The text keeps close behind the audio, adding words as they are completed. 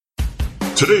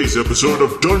Today's episode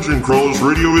of Dungeon Crawlers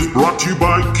Radio is brought to you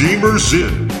by Gamers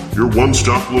Inn, your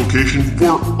one-stop location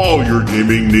for all your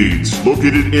gaming needs.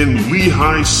 Located in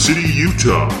Lehigh City,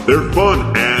 Utah, their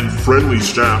fun and friendly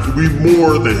staff will be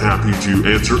more than happy to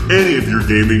answer any of your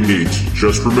gaming needs.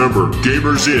 Just remember,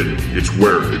 Gamers Inn, it's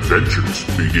where adventures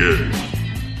begin.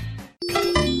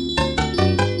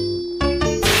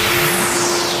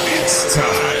 It's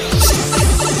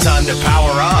time to power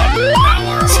up.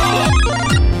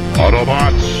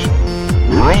 Autobots,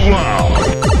 roll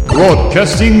out!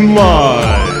 Broadcasting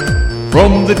live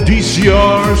from the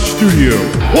DCR studio.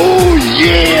 Oh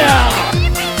yeah!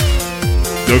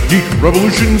 The Geek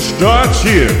Revolution starts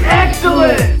here.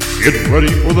 Excellent! Get ready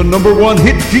for the #1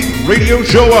 hit geek radio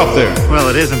show out there. Well,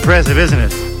 it is impressive, isn't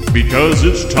it? Because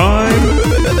it's time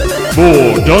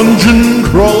for Dungeon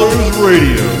Crawlers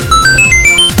Radio.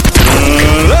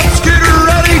 Let's get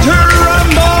ready to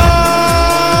rumble!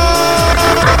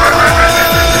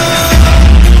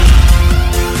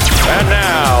 And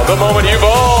now, the moment you've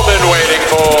all been waiting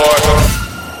for.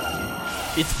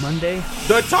 It's Monday.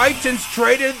 The Titans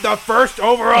traded the first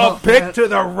overall pick to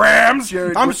the Rams.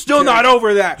 Jared, I'm still not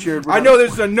over that. Jared, I know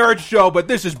this is a nerd show, but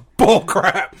this is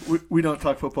bullcrap. We don't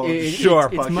talk football. Sure,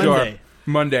 It's Monday.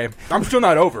 Monday. I'm still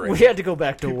not over We it. had to go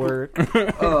back to work.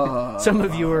 Some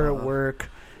of you are at work.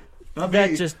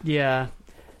 That just, yeah.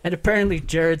 And apparently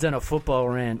Jared's on a football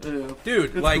rant.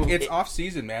 Dude, like, it's off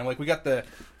season, man. Like, we got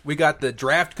the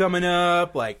draft coming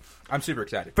up. Like, I'm super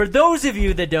excited. For those of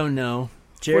you that don't know,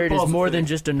 Jared Football's is more a thing. than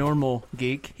just a normal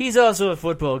geek. He's also a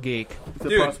football geek. Is it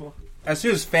Dude. possible? As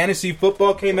soon as fantasy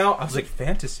football came out, I was like,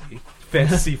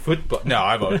 fantasy football. No,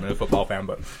 I've always been a football fan,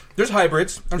 but there's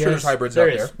hybrids. I'm sure there's hybrids out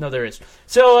there. No, there is.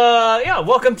 So, yeah,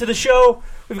 welcome to the show.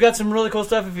 We've got some really cool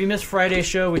stuff. If you missed Friday's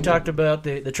show, we talked about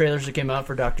the trailers that came out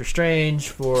for Doctor Strange,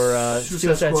 for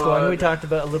Suicide Squad. And we talked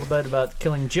about a little bit about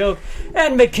Killing Joke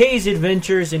and McKay's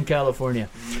adventures in California.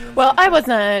 Well, I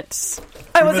wasn't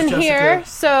Jessica. here,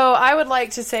 so I would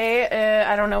like to say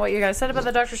I don't know what you guys said about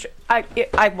the Doctor Strange.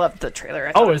 I loved the trailer.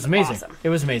 I thought It was amazing. Awesome. It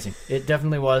was amazing. It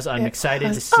definitely was. I'm excited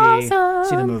to was see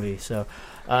awesome. the movie. So,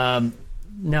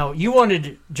 now you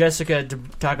wanted Jessica to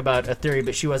talk about a theory,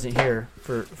 but she wasn't here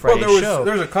for Friday's show.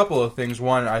 There's a couple of things.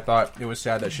 One, I thought it was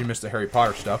sad that she missed the Harry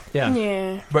Potter stuff. Yeah.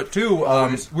 Yeah. But two,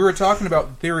 we were talking about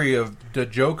the theory of the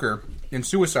Joker in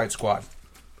Suicide Squad.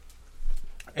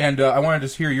 And I wanted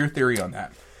to hear your theory on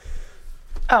that.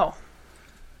 Oh.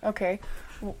 Okay.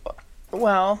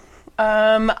 Well,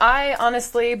 I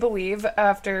honestly believe,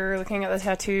 after looking at the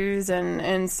tattoos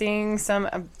and seeing some,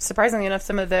 surprisingly enough,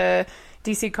 some of the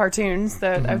DC cartoons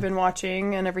that I've been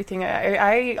watching and everything,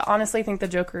 I honestly think the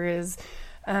Joker is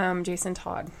Jason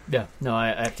Todd. Yeah. No, I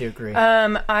have to agree.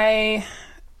 I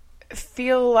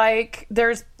feel like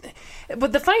there's...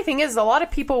 But the funny thing is, a lot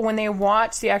of people, when they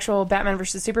watch the actual Batman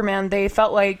vs. Superman, they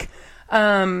felt like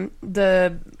when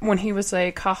he was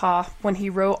like, haha, when he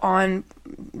wrote on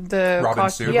the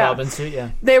Robin's suit. yeah, Robin suit,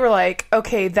 yeah. they were like,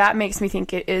 okay, that makes me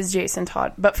think it is Jason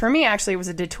Todd. But for me, actually, it was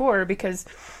a detour, because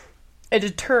I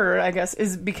felt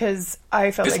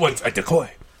This like one's a decoy.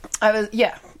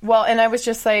 and I was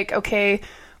just like, okay,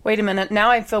 wait a minute.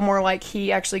 Now I feel more like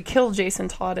he actually killed Jason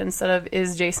Todd instead of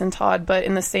is Jason Todd. But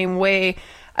in the same way,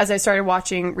 as I started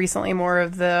watching recently more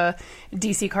of the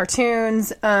DC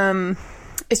cartoons,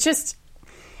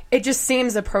 it just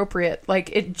seems appropriate.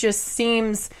 Like, it just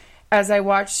seems, as I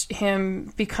watch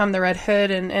him become the Red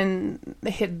Hood and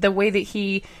the way that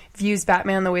he views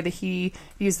Batman, the way that he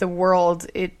views the world,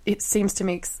 it seems to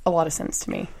make a lot of sense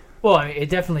to me. Well, I mean, it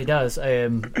definitely does.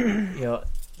 The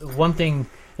one thing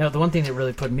that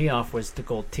really put me off was the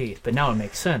gold teeth, but now it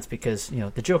makes sense because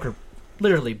the Joker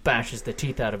literally bashes the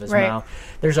teeth out of his mouth.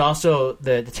 There's also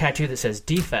the tattoo that says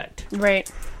defect, right?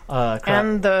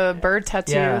 And the bird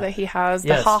tattoo that he has,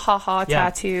 the ha ha ha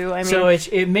tattoo. I mean, so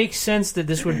it makes sense that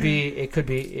this would be it could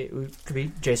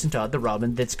be Jason Todd, the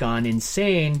Robin, that's gone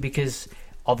insane because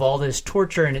of all this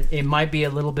torture, and it might be a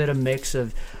little bit of mix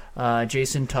of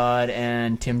Jason Todd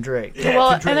and Tim Drake.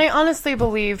 Well, and I honestly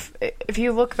believe, if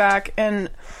you look back, and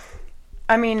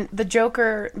I mean, the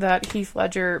Joker that Heath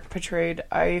Ledger portrayed,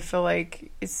 I feel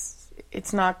like it's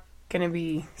not going to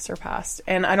be surpassed.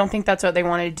 And I don't think that's what they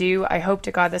want to do. I hope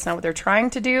to God that's not what they're trying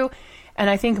to do. And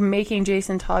I think making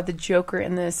Jason Todd the Joker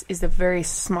in this is a very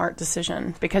smart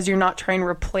decision, because you're not trying to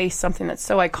replace something that's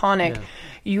so iconic. Yeah.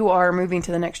 You are moving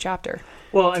to the next chapter.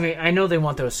 Well, I mean, I know they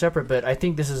want those separate, but I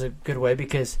think this is a good way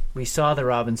because we saw the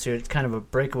Robin suit. It's kind of a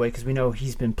breakaway because we know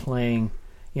he's been playing,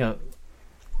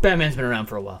 Batman's been around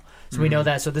for a while. So we know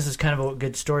that. So this is kind of a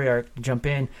good story arc to jump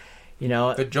in. You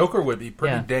know, The Joker would be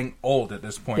pretty Yeah. dang old at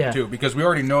this point, Yeah. too, because we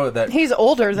already know that... He's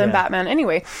older than Yeah. Batman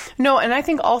anyway. No, and I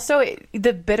think also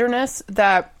the bitterness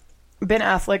that Ben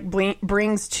Affleck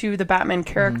brings to the Batman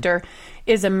character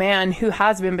is a man who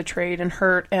has been betrayed and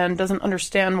hurt and doesn't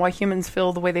understand why humans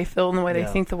feel the way they feel and the way they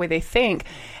think the way they think.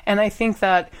 And I think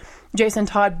that Jason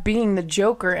Todd being the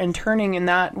Joker and turning in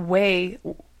that way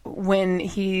when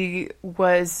he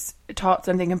was taught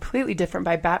something completely different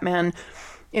by Batman,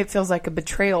 it feels like a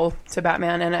betrayal to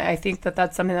Batman, and I think that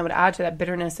that's something that would add to that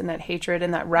bitterness and that hatred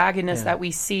and that raggedness that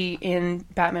we see in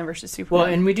Batman versus Superman.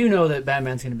 well, and we do know that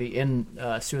Batman's going to be in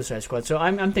Suicide Squad, so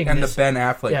I'm thinking And this, the Ben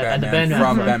Affleck and the Batman Ben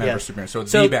from Affleck, Batman yeah. vs. Superman. So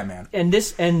the Batman. And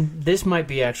this might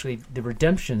be actually the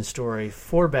redemption story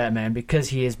for Batman because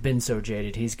he has been so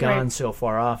jaded. He's gone Right. so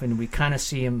far off, and we kind of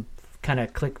see him kind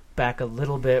of click back a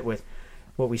little bit with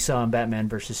what we saw in Batman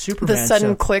versus Superman. the sudden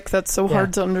so, click that's so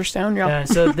hard to understand. Yeah.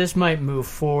 so this might move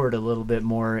forward a little bit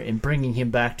more in bringing him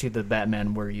back to the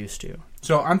Batman we're used to.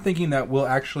 So I'm thinking that we'll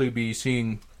actually be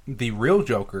seeing the real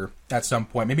Joker at some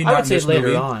point. Maybe I not would in say this later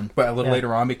movie, on. but a little Yeah.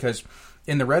 later on, because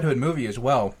in the Red Hood movie as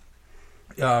well,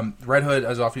 Red Hood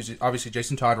is obviously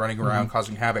Jason Todd running around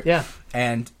causing havoc. Yeah.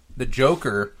 And the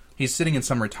Joker, he's sitting in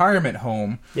some retirement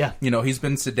home. Yeah. You know, he's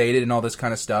been sedated and all this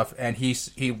kind of stuff, and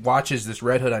he watches this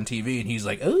Red Hood on TV, and he's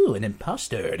like, "Ooh, an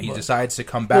imposter," and he decides to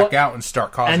come back out and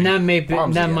start causing. And that may be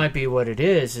problems that again. might be what it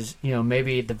is. You know,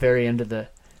 maybe at the very end of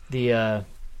the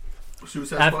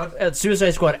Suicide Squad? At Suicide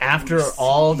Squad, after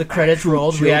all the credits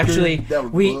rolled, we Joker? actually That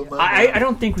would we blow my I mind.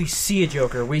 don't think we see a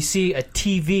Joker. We see a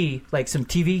TV, like some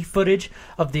TV footage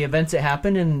of the events that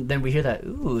happened, and then we hear that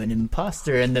ooh, an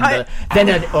imposter, and then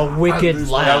a wicked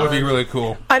lose laugh. That would be really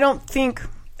cool. I don't think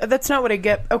that's not what I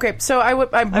get. Okay, so I we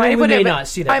would may have, not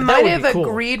see that, I but that might would have be cool.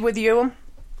 agreed with you,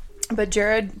 but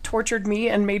Jared tortured me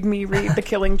and made me read The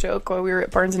Killing Joke while we were at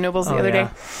Barnes and Nobles the other day.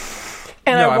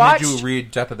 And No, I I watched made you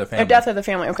read Death of the Family. Death of the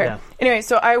Family. Okay. Yeah. Anyway,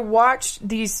 so I watched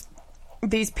these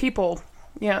people,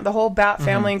 the whole Bat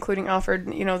family, including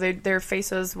Alfred. You know, their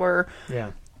faces were Yeah.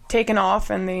 taken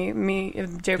off, and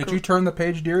Joker. Did you turn the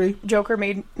page, dearie? Joker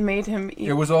made him.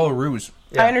 It was all a ruse.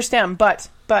 Yeah. I understand, but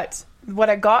what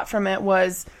I got from it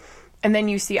was, and then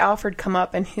you see Alfred come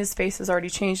up, and his face has already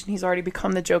changed, and he's already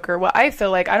become the Joker. Well, I feel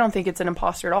like I don't think it's an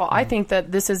imposter at all. I think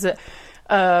that this is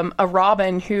a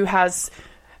Robin who has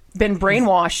been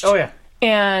brainwashed. Oh yeah.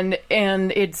 And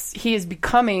he is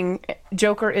becoming,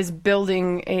 Joker is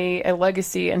building a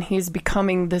legacy, and he's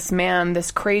becoming this man,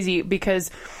 this crazy,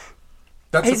 because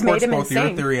That He's supports made him both your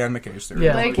insane. theory and McKay's theory.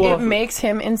 Yeah. like Well, it makes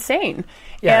him insane.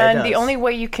 Yeah, it And the does. only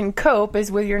way you can cope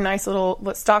is with your nice little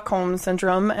Stockholm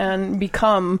syndrome and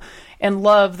become and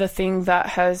love the thing that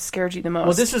has scared you the most.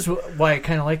 Well, this is why I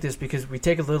kind of like this, because we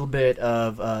take a little bit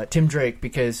of Tim Drake,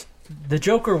 because the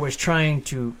Joker was trying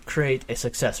to create a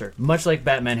successor, much like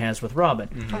Batman has with Robin,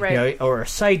 Right. you know, or a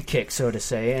sidekick, so to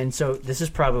say. And so this is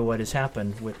probably what has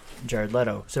happened with Jared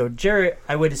Leto. So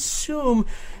I would assume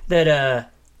that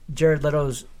Jared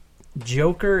Leto's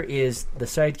Joker is the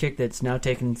sidekick that's now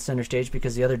taken center stage,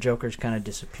 because the other Jokers kind of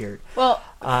disappeared. Well,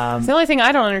 the only thing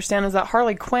I don't understand is that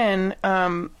Harley Quinn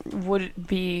would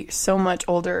be so much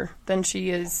older than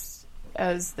she is.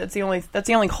 As that's the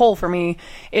only hole for me,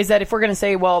 is that if we're going to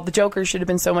say, well, the Joker should have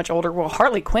been so much older, well,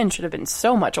 Harley Quinn should have been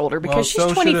so much older because she's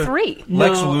 23.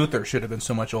 Lex No. Luthor should have been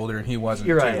so much older, and he wasn't.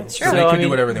 You're too. right. So So, they I could mean, do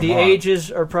whatever they the want. ages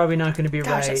are probably not going to be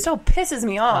Gosh, right. it so pisses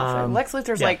me off. Lex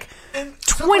Luthor's yeah. like And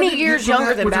 20 so years from younger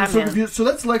that, than which I'm so Batman. confused. So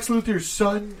that's Lex Luthor's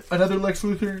son, another Lex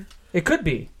Luthor? It could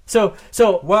be. So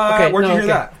What? okay, Where'd you no, hear okay.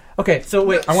 that? Okay, so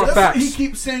wait. I want that's facts. what he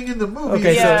keeps saying in the movie.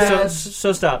 Okay, Yeah.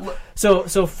 so stop.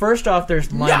 So first off,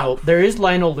 there's Lionel. There is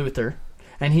Lionel Luthor,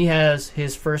 and he has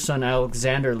his first son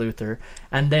Alexander Luthor,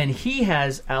 and then he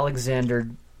has Alexander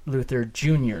Luthor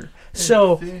Jr.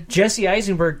 So Jesse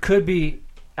Eisenberg could be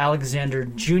Alexander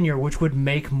Jr., which would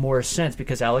make more sense,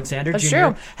 because Alexander That's Jr.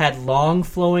 true. had long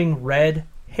flowing red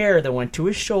hair that went to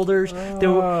his shoulders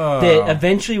that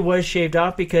eventually was shaved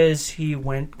off because he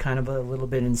went kind of a little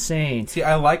bit insane. See,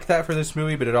 I like that for this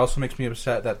movie, but it also makes me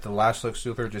upset that the last Lex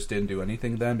Luthor just didn't do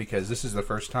anything then, because this is the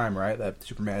first time, right, that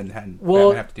Superman and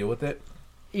Batman have to deal with it.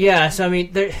 Yeah, so I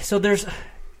mean, there's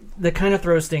that kind of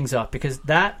throws things off, because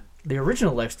the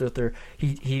original Lex Luthor,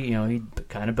 he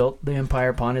kind of built the empire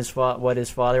upon what his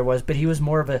father was, but he was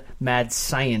more of a mad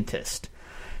scientist.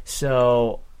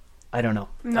 So I don't know.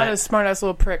 Not a smart ass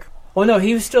little prick. Well, no,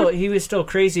 he was still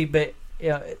crazy, but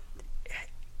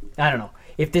I don't know.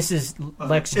 If this is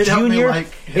Lex It helped me Jr.,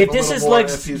 like him if a this little is more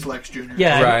Lex, if he's Lex Jr.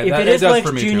 yeah, Right, if that- it it is does Lex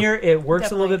for me, too. Jr., it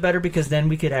works a little Definitely. bit better, because then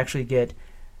we could actually get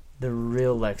the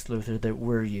real Lex Luthor that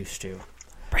we're used to.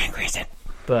 Bryan Cranston.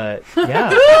 But yeah,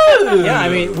 I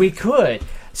mean, we could.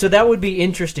 So that would be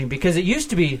interesting because it used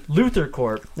to be Luthor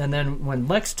Corp, and then when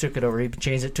Lex took it over, he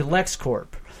changed it to Lex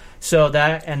Corp. So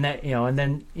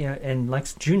and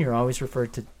Lex Jr. always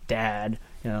referred to Dad,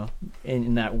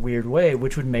 in that weird way,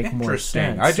 which would make more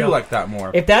sense. I do like that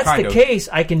more. If that's the case,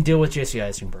 I can deal with Jesse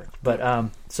Eisenberg. But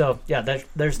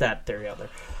there's that theory out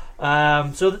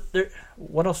there.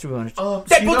 What else do we want to?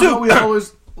 Deadpool 2. We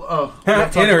always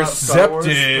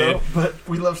Intercepted. But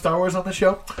we love Star Wars on the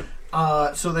show.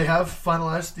 So they have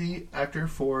finalized the actor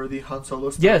for the Han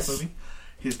Solo movie.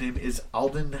 His name is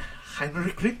Alden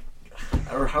Ehrenreich,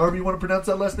 or however you want to pronounce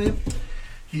that last name.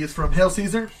 He is from Hail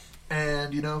Caesar,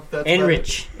 and that's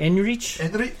Ehrenreich.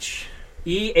 Ehrenreich.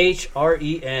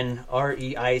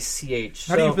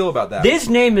 How do you feel about that? This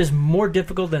name is more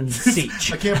difficult than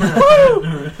Siege. I can't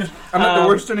pronounce it. I'm not the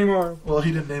worst anymore. Well,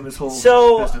 he didn't name his whole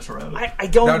business around it. I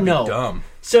don't That'd know. Be dumb.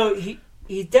 So he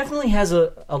definitely has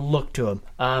a look to him.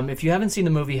 If you haven't seen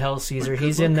the movie Hail Caesar,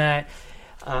 he's in that.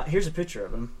 Here's a picture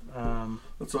of him.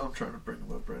 That's what I'm trying to bring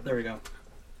him up right now. There we go.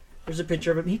 There's a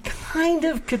picture of him. He kind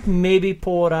of could maybe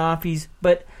pull it off.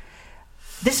 But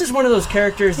this is one of those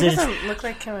characters He that doesn't look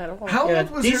like him at all. How Yeah,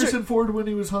 old was these Harrison Ford when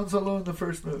he was Han Solo in the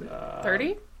first movie?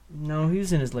 30? no, he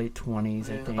was in his late 20s,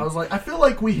 I think. I was like, I feel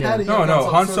like we had a No, young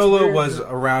Han so it's Solo weird was that-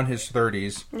 around his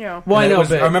 30s. Yeah. Well, I know,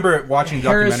 but I remember watching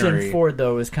Harrison documentary. Ford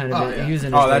though is kind of he was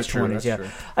in his late that's true. 20s. That's Yeah, true.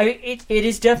 I mean it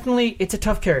is definitely it's a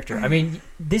tough character. I mean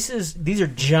these are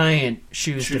giant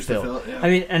shoes to fill. yeah. I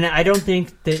mean, and I don't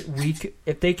think that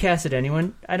if they casted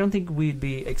anyone, I don't think we'd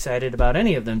be excited about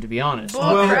any of them, to be honest.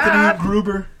 Well, Anthony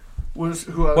Gruber was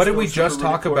who. I was What did we supposed to just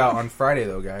talk record. about on Friday,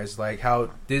 though, guys? Like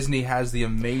how Disney has the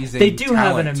amazing They do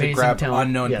have an talent amazing to grab talent,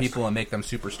 unknown yes. people and make them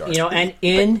superstars.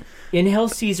 And in Hail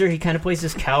Caesar, he kind of plays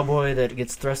this cowboy that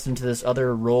gets thrust into this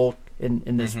other role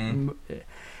in this.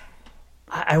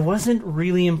 I wasn't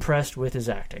really impressed with his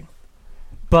acting,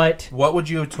 but What would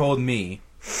you have told me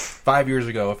 5 years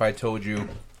ago if I told you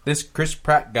this Chris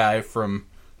Pratt guy from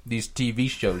these TV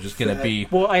shows is going to be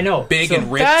I know big So,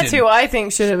 and rich? That's and, who I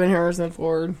think should have been Harrison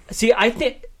Ford. See, I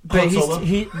think, but Han Solo? but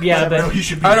he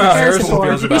should be. I don't know how Harrison Harrison Ford.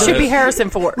 feels He about should it. be Harrison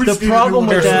Ford. We the just need to problem do with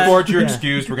Harrison that, Ford, you're yeah.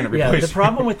 excused. We're going to Yeah, replace the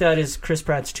problem with that is Chris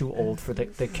Pratt's too old for the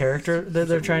character that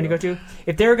they're trying to go to.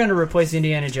 If they were going to replace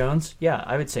Indiana Jones, yeah,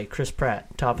 I would say Chris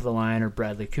Pratt, top of the line, or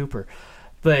Bradley Cooper.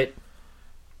 But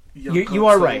you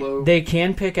are right. They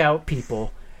can pick out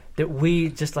people that we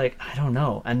just like, I don't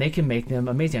know, and they can make them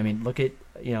amazing. I mean, look at,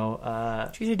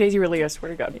 She's a Daisy Ridley, I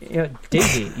swear to God.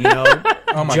 Daisy,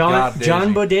 Oh my God, Daisy.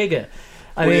 John Bodega.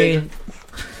 I mean,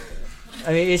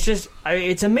 it's just,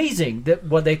 it's amazing that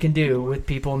what they can do with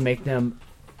people and make them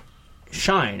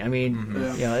shine. I mean,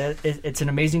 it's an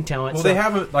amazing talent. Well, So- they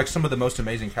have like some of the most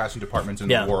amazing casting departments in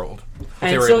Yeah. the world. If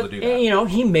and they were so, able to do that.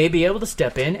 he may be able to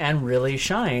step in and really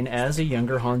shine as a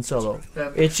younger Han Solo.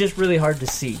 Yeah. It's just really hard to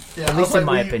see, Yeah, at I least was in like,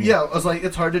 my opinion. Yeah, I was like,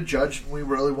 it's hard to judge. We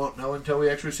really won't know until we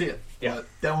actually see it. Yeah. But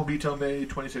that won't be till May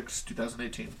 26,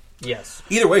 2018. Yes.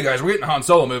 Either way, guys, we're getting a Han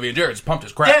Solo movie, and Jared's pumped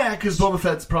as crap. Yeah, because Boba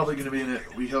Fett's probably going to be in it.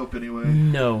 We hope anyway.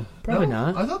 No, probably No?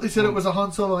 not. I thought they said it was a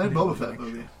Han Solo and Boba Fett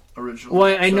movie originally.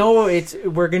 Well, I So- know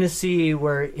we're going to see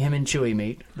where him and Chewie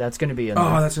meet. That's going to be in there.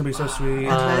 Oh, that's gonna be so sweet. And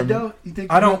Lando? You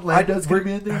think I don't- Lando's going to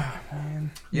we're- be in there?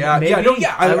 yeah, maybe. yeah, no,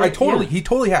 yeah. I I would- totally, yeah. he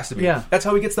totally has to be. Yeah. That's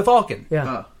how he gets the Falcon.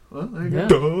 Yeah. Well, there you Yeah.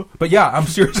 go. But yeah, I'm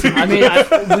serious. I mean,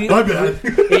 My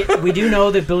bad. we do know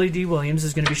that Billy D. Williams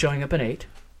is going to be showing up in 8.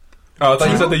 Oh, I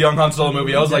thought you said the young Han Solo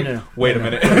movie. I was like, No. wait No. a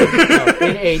minute.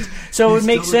 In 8. So He it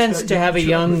makes still looks sense that to young have a child.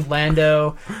 young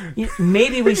Lando.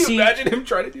 Maybe we Can you see. imagine him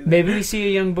trying to do that? Maybe we see a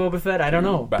young Boba Fett. I don't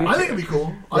know. Back. I think it'd be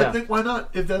cool. Yeah. I think why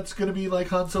not? If that's going to be like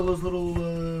Han Solo's little,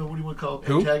 what do you want to call him?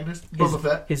 Who? Antagonist? Boba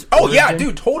Fett. His Oh yeah, origin.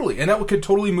 dude, totally, and that could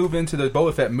totally move into the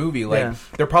Boba Fett movie. Like Yeah.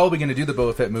 they're probably going to do the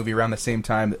Boba Fett movie around the same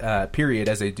time period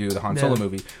as they do the Han Solo Yeah.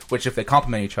 movie. Which, if they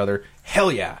complement each other,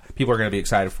 hell yeah, people are going to be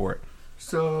excited for it.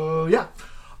 So, yeah.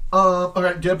 All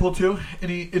right, Deadpool 2.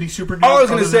 Any super news? All I was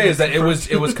going to other than say is that it's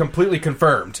it was completely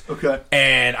confirmed. Okay.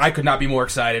 And I could not be more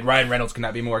excited. Ryan Reynolds could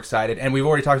not be more excited. And we've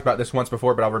already talked about this once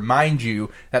before, but I'll remind you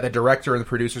that the director and the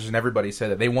producers and everybody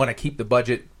said that they want to keep the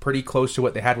budget pretty close to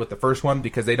what they had with the first one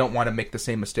because they don't want to make the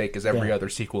same mistake as every Yeah. other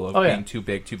sequel of Oh, yeah. being too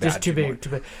big, too bad. Just too more. big. Too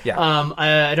big. Yeah.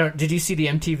 I don't. Did you see the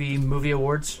MTV Movie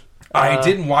Awards? I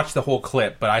didn't watch the whole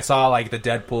clip, but I saw like the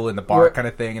Deadpool in the bar Where- kind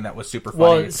of thing, and that was super funny.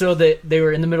 Well, so they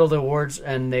were in the middle of the awards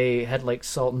and they had like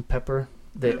salt and pepper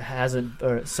that hasn't,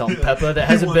 or Salt and Pepper that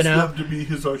hasn't been out. Them to be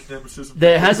his arch nemesis.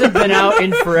 That hasn't been out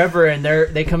in forever, and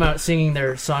they come out singing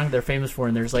their song they're famous for,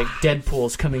 and there's like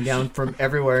Deadpools coming down from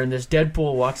everywhere, and this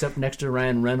Deadpool walks up next to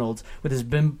Ryan Reynolds with his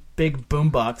big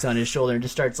boombox on his shoulder and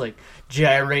just starts like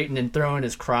gyrating and throwing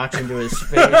his crotch into his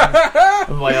face.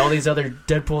 And while all these other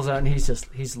Deadpools out, and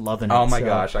he's loving it. Oh my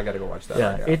gosh, I gotta go watch that.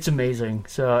 Yeah, right now. it's amazing.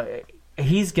 So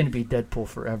he's going to be Deadpool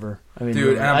forever. I mean,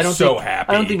 dude, I don't think, happy.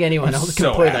 I don't think anyone else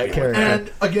can play that character.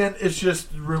 And again, it's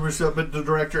just rumors, but the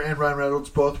director and Ryan Reynolds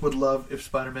both would love if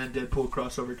Spider-Man Deadpool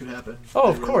crossover could happen. Oh,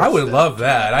 of course. I would love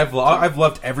that. I've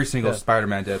loved every single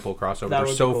Spider-Man Deadpool crossover. They're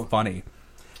so funny.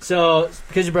 So,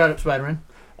 because you brought up Spider-Man,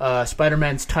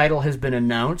 Spider-Man's title has been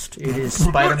announced. It is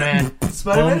Spider-Man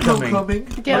Homecoming.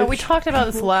 Yeah, we talked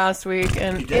about this last week,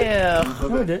 and ew.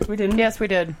 Oh, we didn't? Yes, we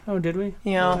did. Oh, did we?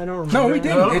 Yeah. I don't remember. No, we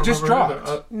didn't. It just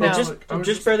dropped. No. It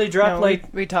just barely dropped. No,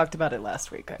 we talked about it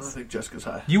last week, I don't guys. think Jessica's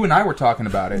high. You and I were talking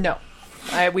about it. No.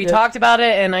 We talked about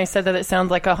it, and I said that it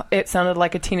sounded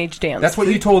like a teenage dance. That's what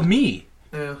you told me.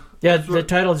 Yeah, the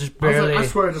title just barely. I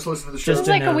swear I just listened to the show. It was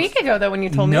like a week ago, though, when you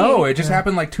told me. No, it just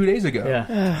happened like 2 days ago.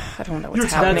 Yeah. I don't know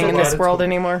what's happening in this world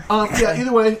anymore. Yeah,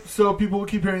 either way, so people will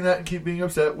keep hearing that and keep being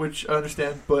upset, which I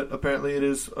understand, but apparently it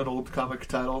is an old comic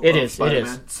title. It is.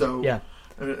 Spider-Man, so yeah.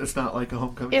 It's not like a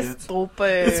homecoming It's dance.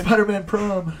 stupid. It's Spider-Man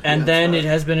prom. And then it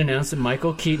has been announced that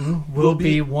Michael Keaton will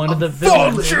be one of the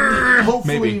villains. Vulture!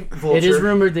 Hopefully Maybe. Vulture. It is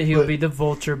rumored that he will be the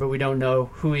Vulture, but we don't know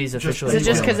who he's officially. Is it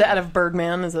just because out of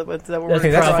Birdman? Is that what we're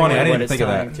Okay, that's probably funny. I what didn't it's think of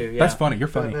tying that. to, yeah. That's funny. You're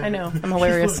funny. I know. I'm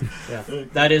hilarious. Yeah,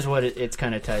 that is what it's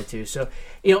kind of tied to. So,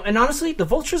 and honestly, the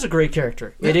Vulture's a great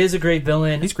character. Yeah. It is a great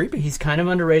villain. He's creepy. He's kind of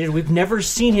underrated. We've never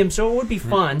seen him, so it would be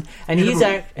fun. And In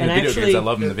actually, video games, I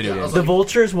love him in the video games. the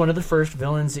Vulture is one of the first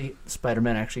villains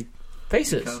Spider-Man actually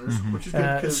faces. Which is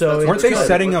good, so weren't they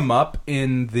setting him up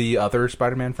in the other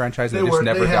Spider-Man franchise? And they just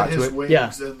never got to it. Yeah.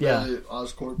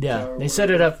 Oscorp They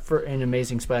set it up for an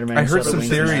Amazing Spider-Man. I heard some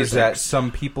theories that some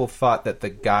people thought that the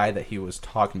guy that he was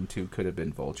talking to could have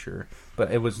been Vulture, but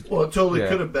it was well, it totally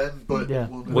could have been, but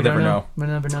we'll never know. We'll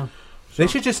never know. They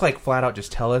should just flat out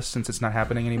just tell us since it's not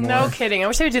happening anymore. No kidding. I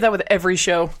wish they would do that with every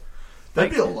show.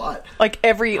 That'd be a lot. Like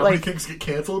every How many things get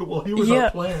canceled? Well, here was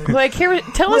our plan. Like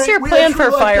tell us your plan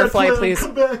for Firefly, please.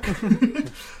 Come back.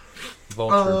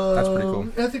 Vulture. That's pretty cool.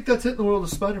 I think that's it in the world of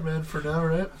Spider-Man for now,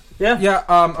 right? Yeah.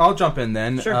 I'll jump in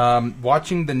then. Sure.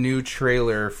 Watching the new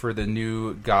trailer for the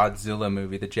new Godzilla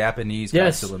movie, the Japanese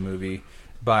Godzilla movie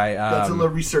by Godzilla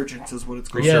Resurgence is what it's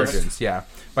called. Resurgence, yeah,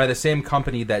 by the same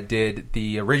company that did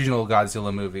the original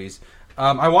Godzilla movies.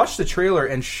 I watched the trailer,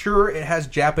 and sure, it has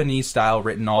Japanese style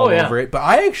written all over it, but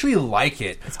I actually like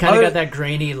it. It's kind of got that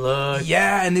grainy look.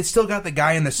 Yeah, and it's still got the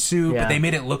guy in the suit, but they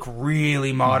made it look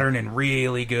really modern and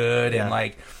really good. And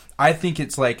I think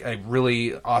it's like a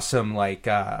really awesome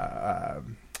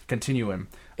continuum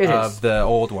of the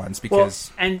old ones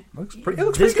because it looks this pretty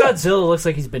good. Godzilla looks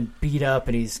like he's been beat up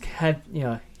and he's had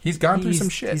he's gone through some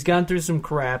shit. He's gone through some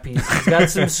crap. He's got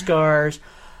some scars.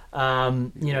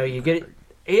 You get it.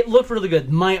 It looked really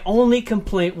good. My only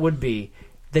complaint would be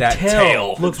the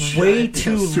tail looks way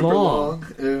too long.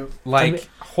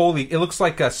 It looks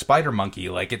like a spider monkey.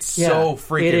 Like it's so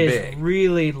freaking big. It is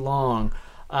really long.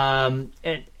 And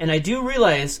I do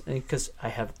realize, because I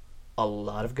have a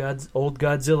lot of old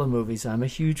Godzilla movies, I'm a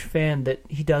huge fan that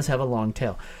he does have a long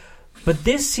tail. But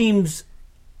this seems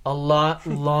a lot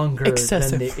longer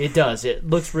than it does. It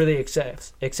looks really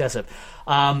excessive.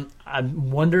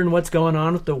 I'm wondering what's going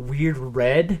on with the weird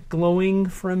red glowing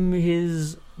from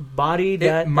his body.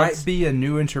 It might be a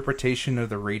new interpretation of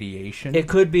the radiation. It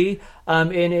could be.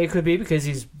 And it could be because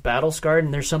he's battle scarred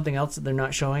and there's something else that they're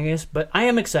not showing us. But I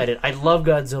am excited. I love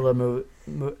Godzilla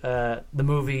the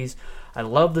movies. I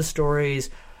love the stories.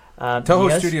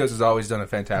 Toho Studios has always done a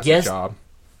fantastic job.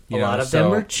 A lot of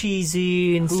them are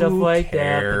cheesy and stuff like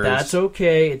that, but that's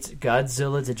okay. It's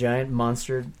Godzilla. It's a giant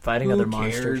monster fighting other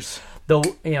monsters. Though,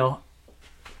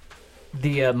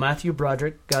 the Matthew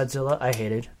Broderick Godzilla, I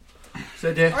hated.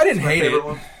 I didn't hate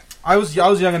it. I was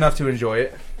young enough to enjoy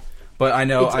it, but I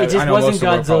know it just wasn't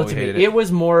Godzilla to me. It. It was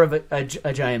more of a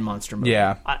giant monster movie.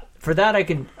 Yeah. For that, I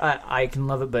can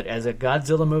love it, but as a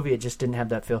Godzilla movie, it just didn't have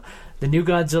that feel. The new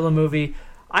Godzilla movie,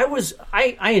 I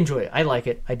enjoy it. I like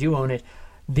it. I do own it.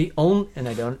 And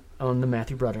I don't own the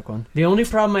Matthew Broderick one. The only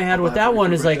problem I had with that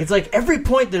one is it's like every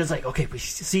point that it's like, okay, we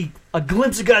see a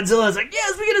glimpse of Godzilla. It's like,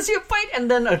 yes, we're gonna see a fight,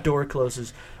 and then a door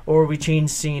closes, or we change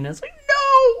scene. And it's like,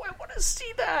 no, I want to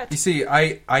see that. You see,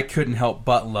 I couldn't help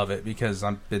but love it because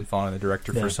I've been following the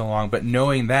director for so long. But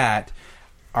knowing that,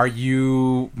 are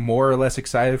you more or less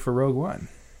excited for Rogue One?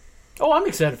 Oh, I'm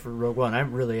excited for Rogue One. I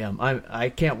really am. I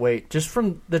can't wait. Just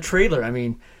from the trailer, I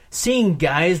mean. seeing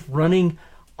guys running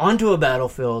onto a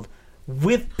battlefield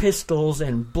with pistols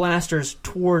and blasters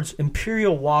towards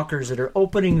Imperial walkers that are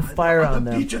opening fire on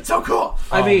them. It's so cool.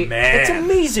 I mean, man. it's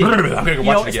amazing. I'm gonna go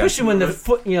watch it again. Especially when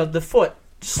the foot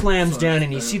slams down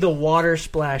and you see the water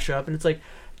splash up, and it's like,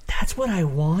 that's what I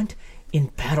want in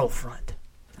Battlefront.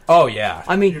 Oh yeah.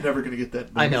 I mean, You're never going to get that.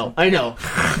 I know.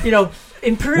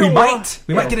 Imperial. We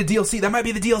might get a DLC. That might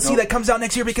be the DLC that comes out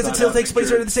next year because it still takes place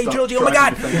during the same trilogy. Oh my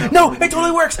god! No, it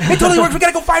totally works. It totally works. We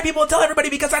gotta go find people and tell everybody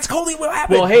because that's totally what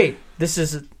happened. Well, hey, this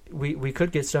is we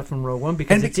could get stuff from Rogue One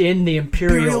because it's in the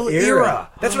Imperial era.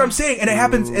 That's what I'm saying, and it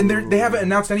happens, and they haven't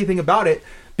announced anything about it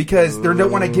because they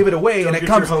don't want to give it away, and it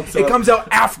comes out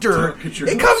after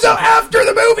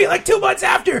the movie, like 2 months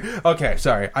after. Okay,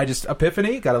 sorry, I just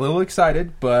epiphany got a little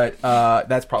excited, but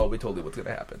that's probably totally what's gonna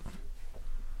happen.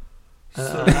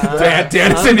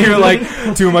 Dan's in here like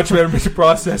too much memory to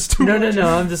process. No.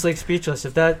 I'm just like speechless.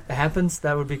 If that happens,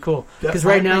 that would be cool. Because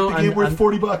right now, I'm worth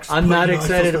 $40. I'm not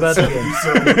excited about the game.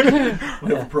 So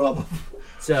we have a problem.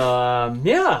 So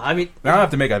yeah, I mean, I don't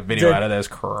have to make a video out of this.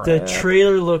 Crap. The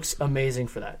trailer looks amazing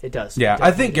for that. It does. Yeah,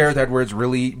 I think Gareth Edwards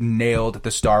really nailed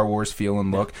the Star Wars feel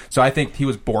and look. So I think he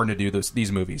was born to do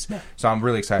these movies. Yeah. So I'm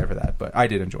really excited for that. But I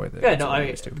did enjoy the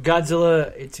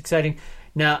Godzilla. It's exciting.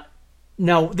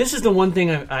 Now, this is the one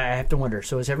thing I have to wonder.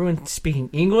 So, is everyone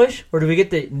speaking English, or do we get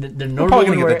the normal? We're probably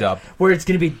going to get the dub, where it's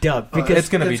going to be dubbed because it's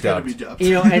going to be dubbed.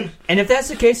 You know, and if that's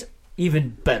the case, even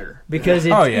better because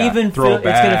it's it's going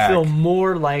to feel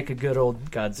more like a good old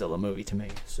Godzilla movie to me.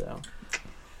 So,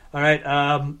 all right,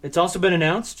 it's also been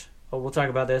announced. We'll talk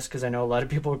about this because I know a lot of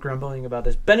people are grumbling about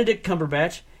this. Benedict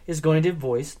Cumberbatch is going to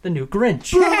voice the new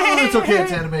Grinch. It's okay,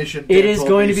 it's animation. It is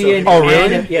going to be an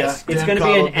yes, it's going to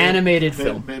be an animated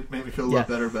film. Made me feel a lot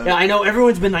better about it. Yeah, I know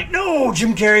everyone's been like, no,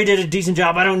 Jim Carrey did a decent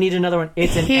job. I don't need another one.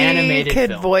 It's an animated film.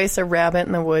 He could voice a rabbit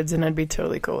in the woods, and I'd be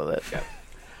totally cool with it. Yeah.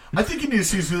 I think you need to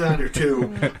see Zoolander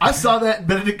 2. I saw that, and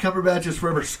Benedict Cumberbatch is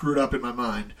forever screwed up in my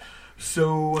mind.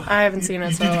 So I haven't seen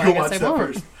it, so I guess I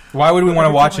won't. First. Why would we want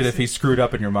to watch it if he's screwed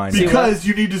up in your mind? Because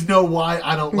you need to know why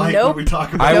I don't like what we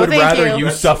talk about. I would rather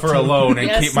you suffer alone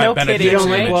and keep my Benedict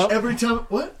image. Every time,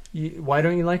 what? Why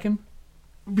don't you like him?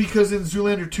 Because in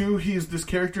Zoolander 2, he's this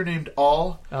character named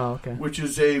All. Oh, okay. Which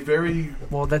is a very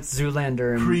that's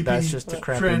Zoolander, and creepy, that's just a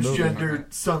crappy transgender movie.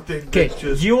 Something. Okay,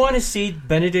 you want to see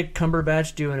Benedict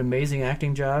Cumberbatch do an amazing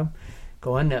acting job?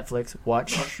 Go on Netflix.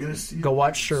 Go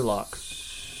watch Sherlock.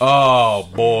 Oh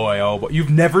boy! You've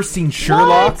never seen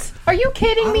Sherlock? What? Are you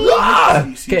kidding me?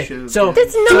 Okay, so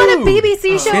it's not a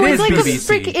BBC show. It it's like BBC. A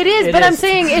freak. It is, but I'm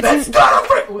saying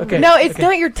it's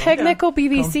not your technical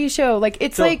BBC show. Like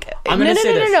it's like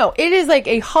no. It is like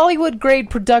a Hollywood grade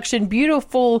production,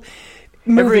 beautiful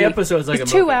movie. Every episode is like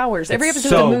it's 2 hours. Every episode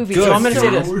is a movie. So I'm going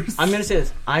to say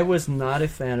this. I was not a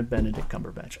fan of Benedict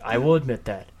Cumberbatch. I will admit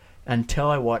that until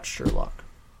I watched Sherlock.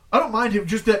 I don't mind him.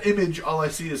 Just that image, all I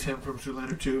see is him from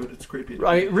Zoolander 2, and it's creepy.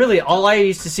 Really, all I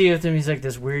used to see with him, he's like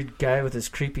this weird guy with this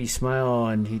creepy smile,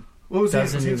 and he what was he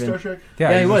in Star Trek?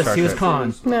 Yeah, he was. He was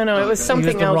Khan. No, it was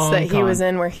something else that he was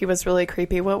in where he was really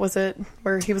creepy. What was it?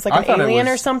 Where he was like an alien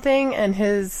or something, and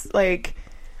his like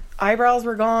eyebrows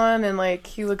were gone, and like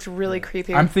he looks really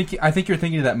creepy. I think you're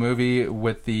thinking of that movie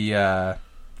with the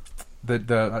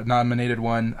nominated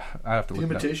one. I have to look.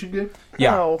 Imitation Game.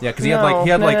 Yeah, because he had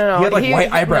white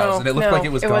eyebrows, and it looked like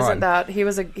it was gone. It wasn't that. He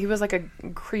was like a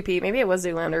creepy. Maybe it was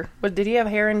Zoolander. But did he have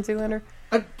hair in Zoolander?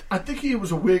 I think he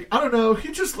was a wig. I don't know.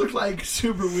 He just looked like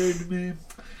super weird to me.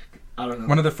 I don't know.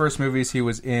 One of the first movies he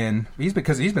was in. He's been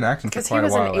acting for quite a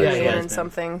while. Because he was an alien in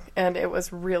something, and it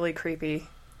was really creepy.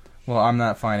 Well, I'm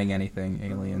not finding anything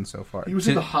alien so far. He was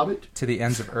in The Hobbit. To the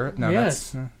Ends of Earth. No,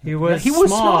 yes, he was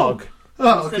Smaug.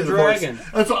 Oh, okay, the dragon.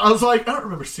 That's what, I was like, I don't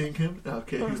remember seeing him.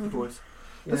 Okay, he's the voice.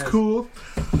 That's cool.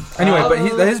 Anyway, but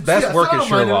his best work is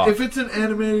Sherlock. If it's an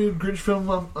animated Grinch film,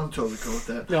 I'm totally cool with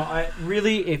that. No,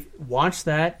 watch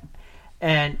that,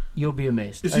 and you'll be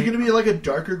amazed. Is he going to be like a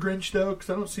darker Grinch though?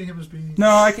 Because I don't see him as being.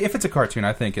 No, if it's a cartoon,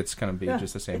 I think it's going to be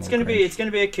just the same. It's going to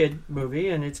be a kid movie,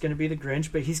 and it's going to be the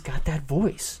Grinch, but he's got that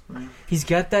voice. Right. He's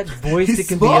got that voice that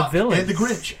can be a villain. And the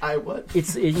Grinch,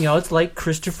 it's like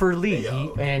Christopher Lee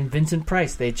and Vincent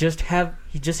Price. He just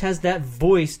has that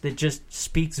voice that just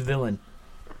speaks villain.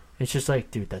 It's just like,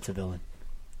 dude, that's a villain.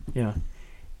 Yeah,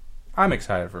 I'm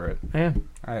excited for it. I am.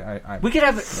 We could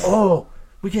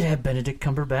have Benedict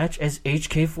Cumberbatch as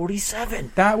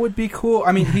HK-47. That would be cool.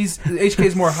 I mean,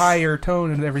 HK's more higher tone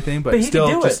and everything, but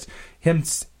still,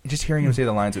 just hearing him say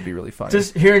the lines would be really funny.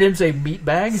 Just hearing him say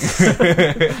meatbag.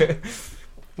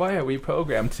 Why are we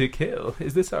programmed to kill?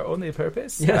 Is this our only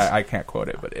purpose? Yes. I can't quote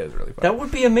it, but it is really funny. That would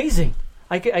be amazing.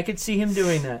 I could see him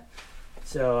doing that.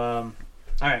 So,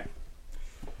 All right.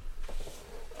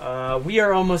 We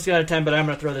are almost out of time, but I'm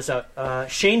going to throw this out.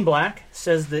 Shane Black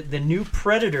says that the new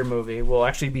Predator movie will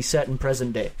actually be set in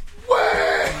present day.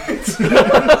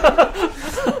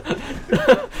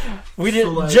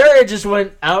 Jared just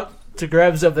went out to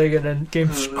grab something and then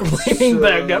came screaming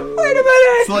back down. Wait a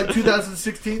minute! So, like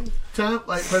 2016 time,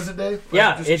 like present day. Like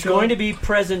Yeah, it's going to be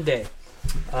present day.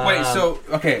 Wait, so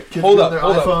okay, Kids hold get up, on their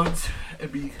hold up. iPhones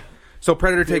and be. So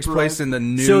Predator takes place in the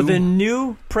new. So the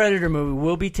new Predator movie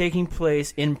will be taking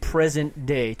place in present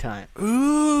day time.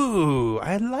 Ooh,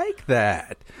 I like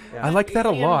that. I like that a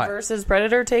Alien lot. versus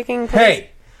Predator taking place. Hey,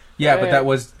 yeah, but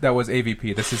Alright. that was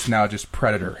AVP. This is now just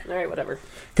Predator. All right, whatever.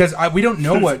 Because we don't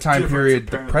know what time Difference, period the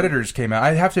apparently. Predators came out.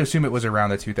 I have to assume it was around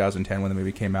the 2010 when the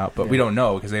movie came out, but we don't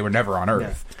know because they were never on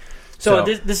Earth. So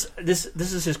this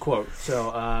is his quote.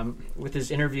 So with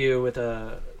his interview with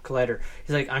Collider,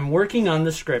 he's like, "I'm working on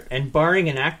the script, and barring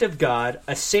an act of God,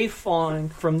 a safe falling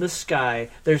from the sky,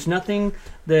 there's nothing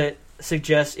that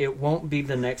suggests it won't be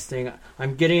the next thing.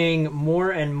 I'm getting more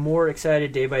and more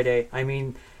excited day by day. I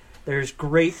mean, there's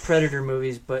great Predator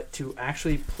movies, but to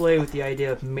actually play with the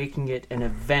idea of making it an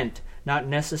event, not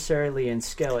necessarily in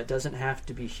scale, it doesn't have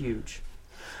to be huge.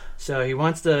 So he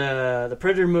wants the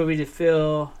Predator movie to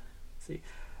feel...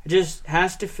 It just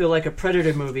has to feel like a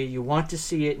Predator movie. You want to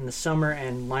see it in the summer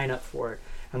and line up for it.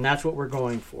 And that's what we're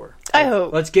going for. I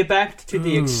hope. Let's get back to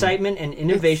the excitement and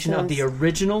innovation of the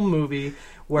original movie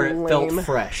where it felt lame.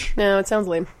 fresh. No, it sounds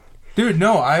lame. Dude,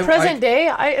 no, Present day,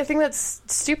 I think that's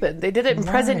stupid. They did it in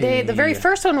present day. The very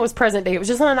first one was present day. It was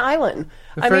just on an island.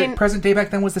 I mean, present day back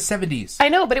then was the 70s. I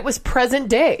know, but it was present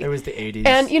day. It was the 80s.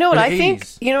 And you know what Or I the think?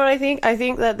 80s. You know what I think? I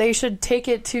think that they should take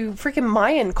it to freaking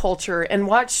Mayan culture and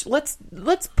watch. Let's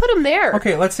put them there.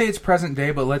 Okay, let's say it's present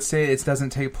day, but let's say it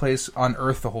doesn't take place on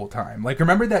Earth the whole time. Like,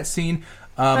 remember that scene?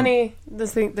 Honey,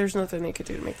 there's nothing they could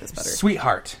do to make this better.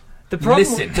 Sweetheart. The problem,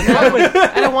 Listen. the problem with,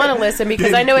 I don't want to listen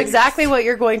because I know exactly what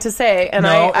you're going to say, and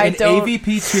I in don't.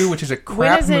 AVP 2, which is a crap When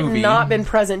has it movie. not been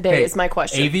present day? Hey, Is my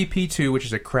question. AVP 2, which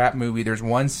is a crap movie. There's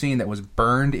one scene that was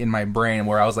burned in my brain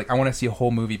where I was like, I want to see a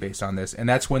whole movie based on this, and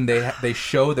that's when they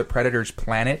show the Predator's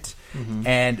planet,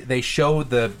 and they show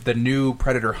the new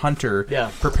Predator hunter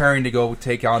preparing to go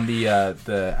take on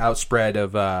the outspread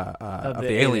of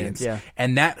the aliens. Yeah.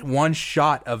 And that one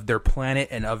shot of their planet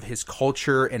and of his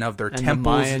culture and of their And the temples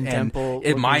Mayan temple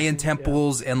Mayan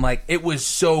temples and like it was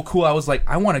so cool. I was like,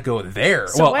 I want to go there.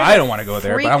 So well, why I the don't want to go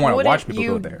there, but freak I want to watch wouldn't people you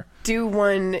go there. Do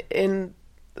one in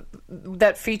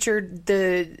that featured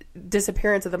the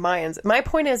disappearance of the Mayans. My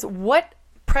point is, what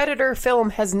Predator film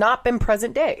has not been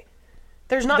present day?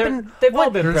 There's not been. They've all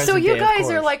been present So you day, of guys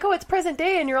are course. like, oh, it's present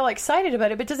day, and you're all excited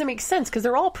about it, but it doesn't make sense because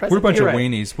they're all present. We're a bunch day. of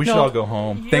weenies. We should No, all go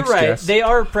home. You're Thanks, right. Jess. They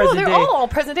are Well, present they're day. all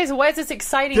present day. So why is this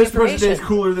exciting This present information? day is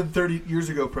cooler than 30 years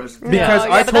ago present day. because No,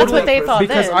 I yeah, but that's totally what they thought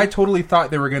because then. I totally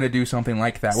thought they were going to do something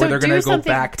like that, So where they're do going to go something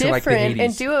back to like the different 80s.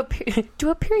 and do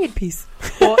a period piece.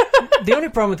 Well, the only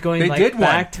problem with going They like did one.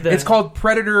 back to the It's called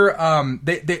Predator.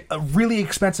 They a really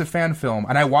expensive fan film,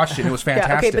 and I watched it. and It was Yeah,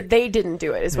 fantastic. okay, but they didn't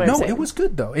do it. Is what I'm no, saying. it was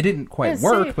good though. It didn't quite Yeah,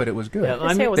 work, see. but it was good. Yeah,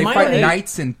 I mean, They my fight only-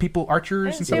 knights and people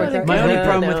archers and stuff like that. My only No,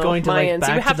 problem no. with going to like Mayans.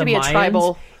 back You have to to the be a Mayans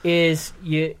tribal. is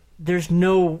there's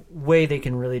no way they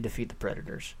can really defeat the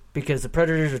Predators because the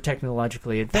Predators are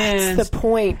technologically advanced. That's the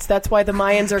point. That's why the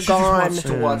Mayans are She just gone. wants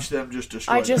to watch them just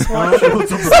destroy. I just them. want.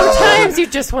 Sometimes you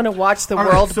just want to watch the All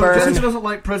right, world so burn. Jessica doesn't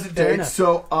like present Fair day, enough.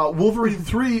 so Wolverine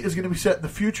 3 is going to be set in the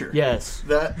future. Yes,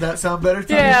 That sound better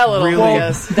to Yeah, a you? little. Really I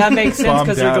guess. that makes sense Bummed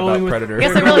because they're out going about with Predator. I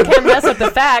guess I really can't mess up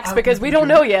the facts because we don't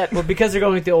know yet. well because they're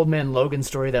going with the old man Logan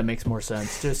story. That makes more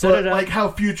sense. To set But it up. like how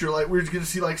future, like we're just going to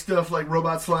see like stuff like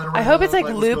robots flying around. I hope it's like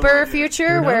what's going Looper on here?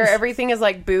 future Who where knows? everything is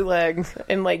like bootleg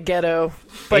and like ghetto,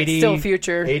 but 80 still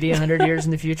future. 80, 100 years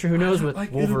in the future. Who knows with Like,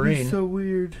 it'll be Wolverine? so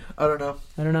weird. I don't know.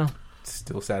 I don't know.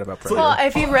 Still sad about Predator. Well,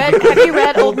 have you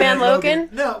read Old Man Logan?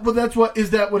 No, but that's what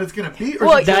is that what it's going to be? Or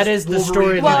Well, is it that just is the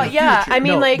Wolverine in Well, the yeah, future? I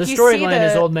mean, No, like, the you see storyline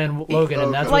is the- Old Man Logan,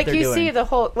 and that's what Like they're you doing. see the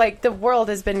whole like the world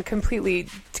has been completely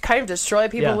kind of destroyed.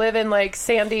 People Yeah. live in like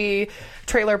sandy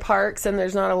trailer parks, and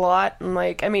there's not a lot. And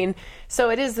like, I mean,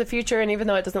 so it is the future. And even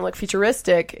though it doesn't look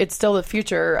futuristic, it's still the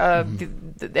future.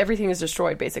 Everything is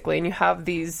destroyed basically, and you have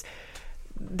these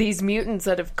mutants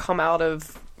that have come out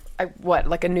of.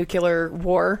 Like a nuclear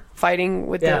war fighting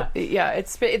with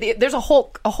there's a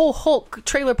whole Hulk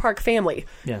trailer park family.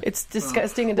 Yeah. It's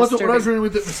disgusting and What's disturbing. what I was reading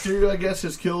with it, Mysterio, I guess,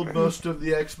 has killed most of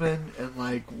the X-Men and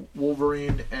like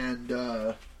Wolverine and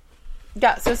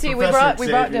Yeah, so see, we Professor brought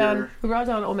Xavier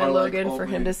down Old Man are, like, Logan for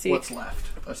him to see. what's left,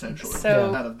 essentially,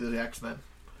 So- out of the X-Men.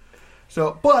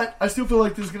 So, but I still feel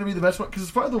like this is going to be the best one because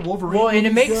as far as the Wolverine, Well, and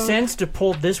it movies makes go- sense to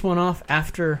pull this one off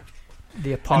after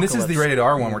the apocalypse. And this is the rated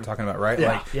R one we're talking about, right?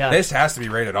 Yeah. Like, Yeah. this has to be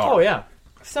rated R. Oh yeah,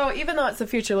 So even though it's the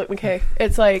future, like McKay,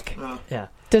 it's like yeah.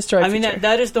 destroyed. I mean future.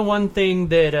 that is the one thing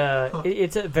that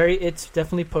it's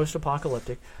definitely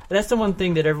post-apocalyptic. That's the one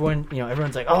thing that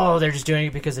everyone's like, oh, they're just doing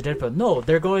it because of Deadpool. No,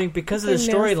 they're going because of the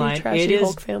Nasty, storyline. trashy It is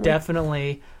Hulk family.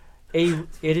 definitely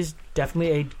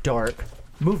a dark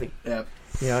movie. Yeah.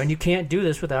 And you can't do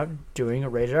this without doing a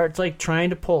rated R. It's like trying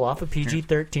to pull off a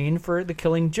PG-13 for The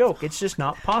Killing Joke. It's just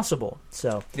not possible.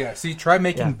 So Yeah, see, try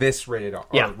making Yeah. this rated R,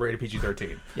 Yeah. or rated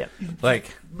PG-13. yeah,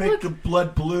 Like, Make the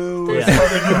blood blue. Yeah.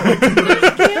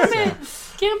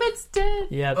 Gambit's dead.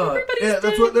 yeah. Yeah,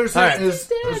 that's what they're saying. All right.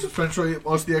 Is essentially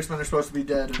most of the X-Men are supposed to be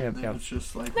dead, and Yep, then yep. it's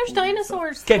just like There's holy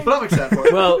dinosaurs. Okay. fuck. But I'm excited for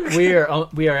it. Well,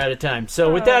 we are out of time.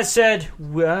 So with that said,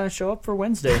 show up for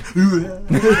Wednesday.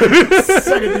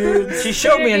 She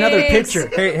showed me another picture.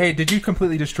 hey, did you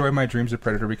completely destroy my dreams of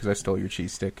Predator because I stole your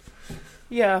cheese stick?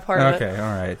 Yeah, part of it. Okay, all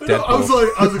right.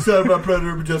 I was excited about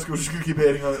Predator, but Jessica was just gonna keep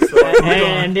hating on it. So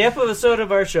And the episode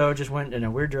of our show just went in a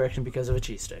weird direction because of a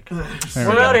cheese stick. There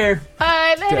We're we out go. here.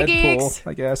 Bye, Meta Geeks. Deadpool,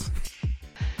 I guess.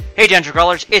 Hey Dungeon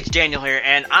Crawlers, it's Daniel here,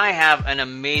 and I have an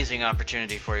amazing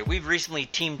opportunity for you. We've recently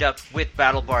teamed up with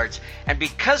BattleBards, and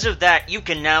because of that, you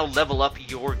can now level up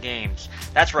your games.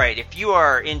 That's right, if you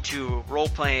are into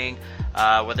role-playing,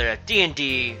 whether it's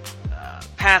D&D,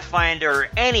 Pathfinder, or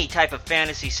any type of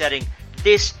fantasy setting,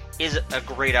 this is a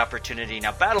great opportunity.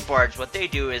 Now, BattleBards, what they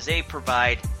do is they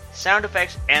provide sound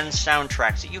effects and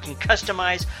soundtracks that you can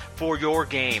customize for your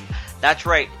game. That's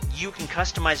right, you can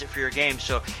customize it for your game.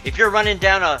 So if you're running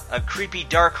down a creepy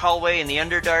dark hallway in the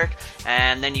Underdark,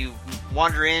 and then you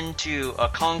wander into a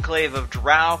conclave of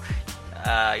drow,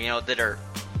 that are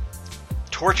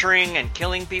torturing and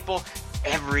killing people,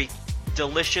 every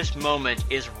delicious moment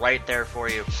is right there for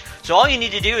you. So all you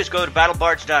need to do is go to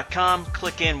battlebards.com,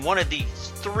 click in one of these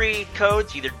 3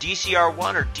 codes, either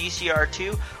DCR1 or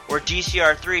DCR2 or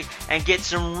DCR3, and get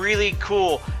some really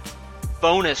cool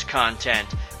bonus content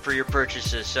for your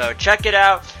purchases. So check it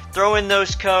out, throw in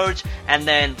those codes, and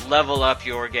then level up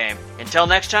your game. Until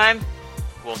next time,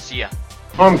 we'll see ya.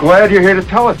 I'm glad you're here to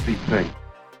tell us these things.